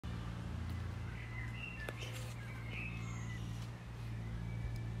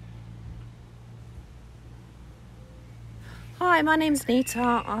Hi, my name's Nita.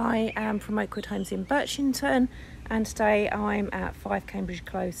 I am from Oakwood Homes in Birchington, and today I'm at 5 Cambridge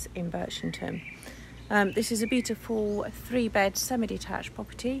Close in Birchington. This is a beautiful 3-bed semi-detached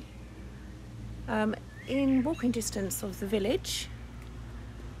property in walking distance of the village.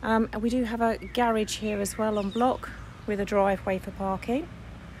 And we do have a garage here as well on block with a driveway for parking.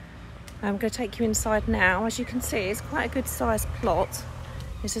 I'm going to take you inside now. As you can see, it's quite a good sized plot.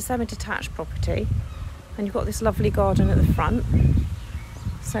 It's a semi-detached property. And you've got this lovely garden at the front.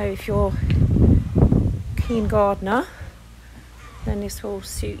 So if you're a keen gardener, then this will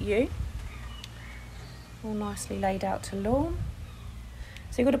suit you. All nicely laid out to lawn.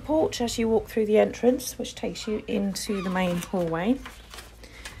 So you've got a porch as you walk through the entrance, which takes you into the main hallway.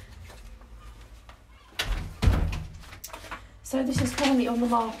 So this is currently on the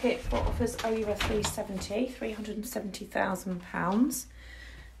market for offers over £370,000.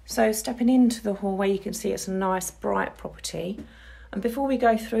 So stepping into the hallway, you can see it's a nice bright property. And before we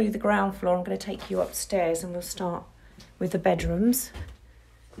go through the ground floor, I'm going to take you upstairs and we'll start with the bedrooms.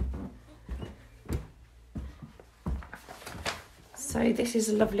 So this is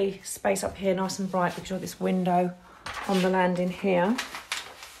a lovely space up here, nice and bright because you've got this window on the landing here.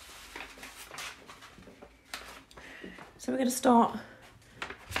 So we're going to start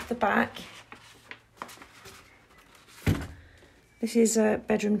at the back. This is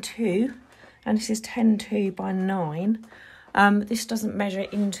bedroom 2, and this is 10.2 by 9. This doesn't measure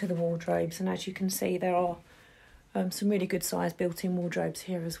into the wardrobes, and as you can see, there are some really good sized built-in wardrobes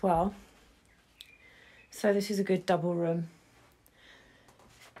here as well. So this is a good double room.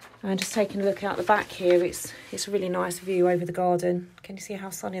 And just taking a look out the back here, it's a really nice view over the garden. Can you see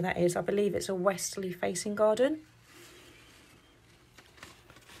how sunny that is? I believe it's a westerly facing garden.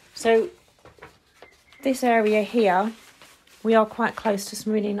 So this area here, we are quite close to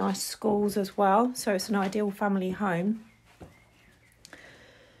some really nice schools as well, so it's an ideal family home.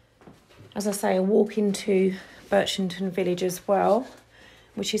 As I say, a walk into Birchington village as well,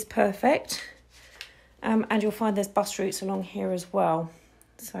 which is perfect. And you'll find there's bus routes along here as well.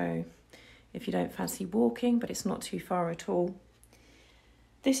 So if you don't fancy walking, but it's not too far at all.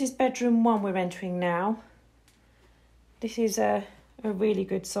 This is bedroom 1 we're entering now. This is a really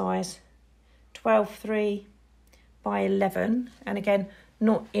good size, 12.3 by 11, and again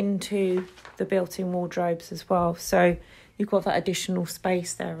not into the built-in wardrobes as well, so you've got that additional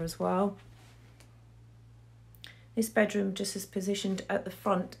space there as well. This bedroom just is positioned at the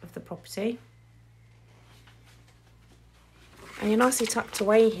front of the property, and you're nicely tucked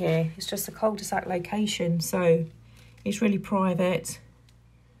away here. It's just a cul-de-sac location, so it's really private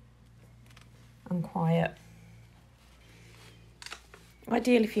and quiet.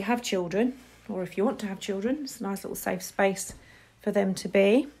 Ideal if you have children, or if you want to have children. It's a nice little safe space for them to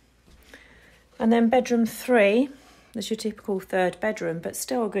be. And then bedroom 3, that's your typical 3rd bedroom, but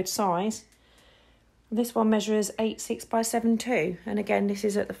still a good size. This one measures 8.6 by 7.2, and again this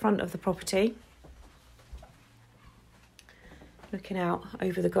is at the front of the property, looking out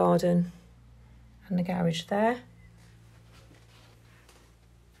over the garden and the garage there.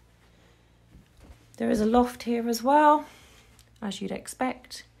 There is a loft here as well, as you'd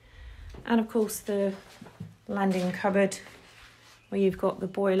expect. And of course the landing cupboard where you've got the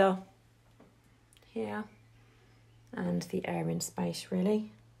boiler here and the airing space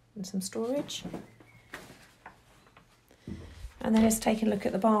really, and some storage. And then let's take a look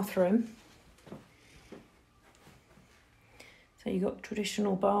at the bathroom. So you've got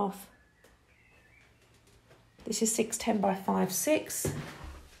traditional bath. This is 6.10 by 5.6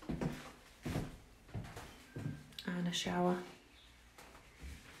 and a shower.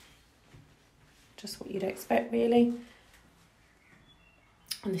 Just what you'd expect really.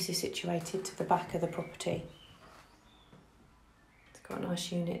 And this is situated to the back of the property. It's got a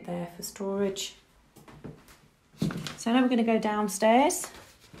nice unit there for storage. So now we're going to go downstairs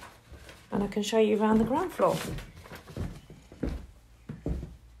and I can show you around the ground floor.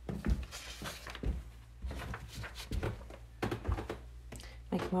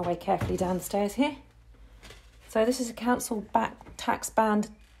 Making my way carefully downstairs here. So this is a council back tax band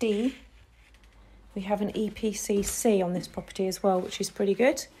D. We have an EPC on this property as well, which is pretty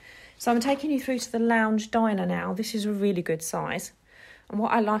good. So I'm taking you through to the lounge diner now. This is a really good size. And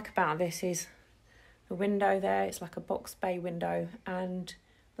what I like about this is the window there. It's like a box bay window, and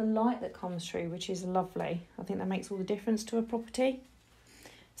the light that comes through, which is lovely. I think that makes all the difference to a property.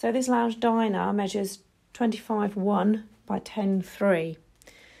 So this lounge diner measures 25.1 by 10.3.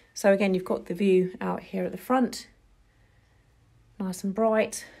 So again, you've got the view out here at the front. Nice and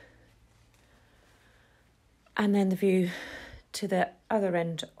bright. And then the view to the other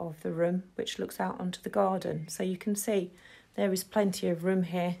end of the room, which looks out onto the garden. So you can see There is plenty of room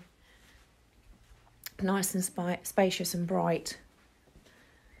here. Nice and spacious and bright.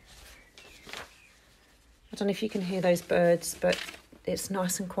 I don't know if you can hear those birds, but it's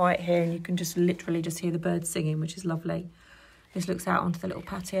nice and quiet here, and you can just literally just hear the birds singing, which is lovely. This looks out onto the little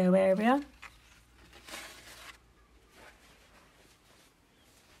patio area.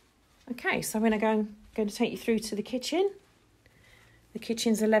 Okay, so I'm going to take you through to the kitchen. The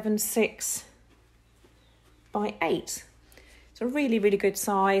kitchen's 11.6 by 8. It's a really, really good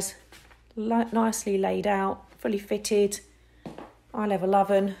size, nicely laid out, fully fitted, eye-level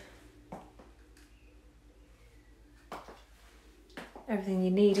oven. Everything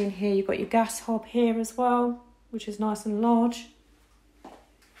you need in here. You've got your gas hob here as well, which is nice and large.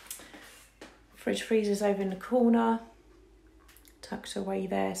 Fridge freezer's over in the corner, tucked away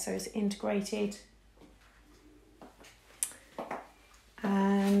there, so it's integrated.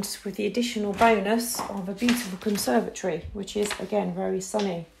 And with the additional bonus of a beautiful conservatory, which is again very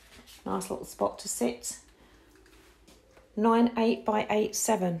sunny. Nice little spot to sit. 9.8 by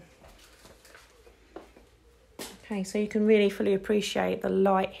 8.7. Okay, so you can really fully appreciate the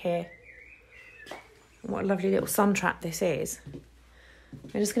light here. And what a lovely little sun trap this is.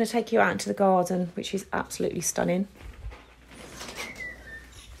 I'm just going to take you out into the garden, which is absolutely stunning.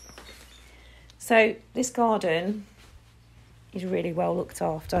 So this garden is really well looked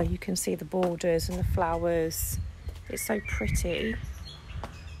after. You can see the borders and the flowers. It's so pretty.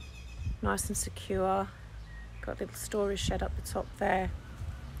 Nice and secure. Got a little storage shed up the top there.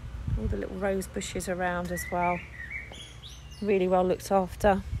 All the little rose bushes around as well. Really well looked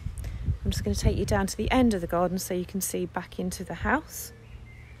after. I'm just going to take you down to the end of the garden so you can see back into the house.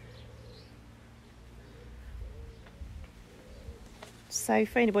 So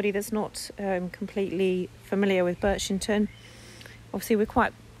for anybody that's not completely familiar with Birchington, obviously we're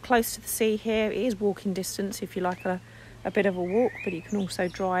quite close to the sea here. It is walking distance if you like a bit of a walk, but you can also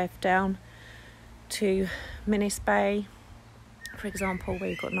drive down to Minnis Bay, for example, where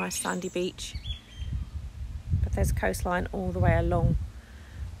you've got a nice sandy beach. But there's a coastline all the way along,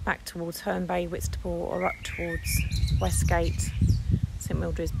 back towards Herne Bay, Whitstable, or up towards Westgate, St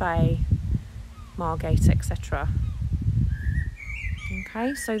Mildred's Bay, Margate, etc.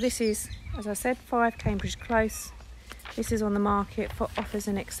 Okay, so this is, as I said, 5 Cambridge Close. This is on the market for offers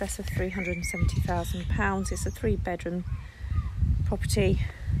in excess of £370,000. It's a 3-bedroom property,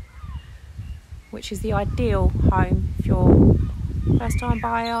 which is the ideal home if you're a first-time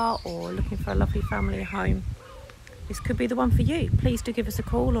buyer or looking for a lovely family home. This could be the one for you. Please do give us a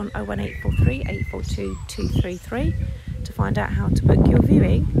call on 01843 842 233 to find out how to book your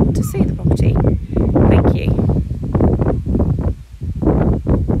viewing to see the property. Thank you.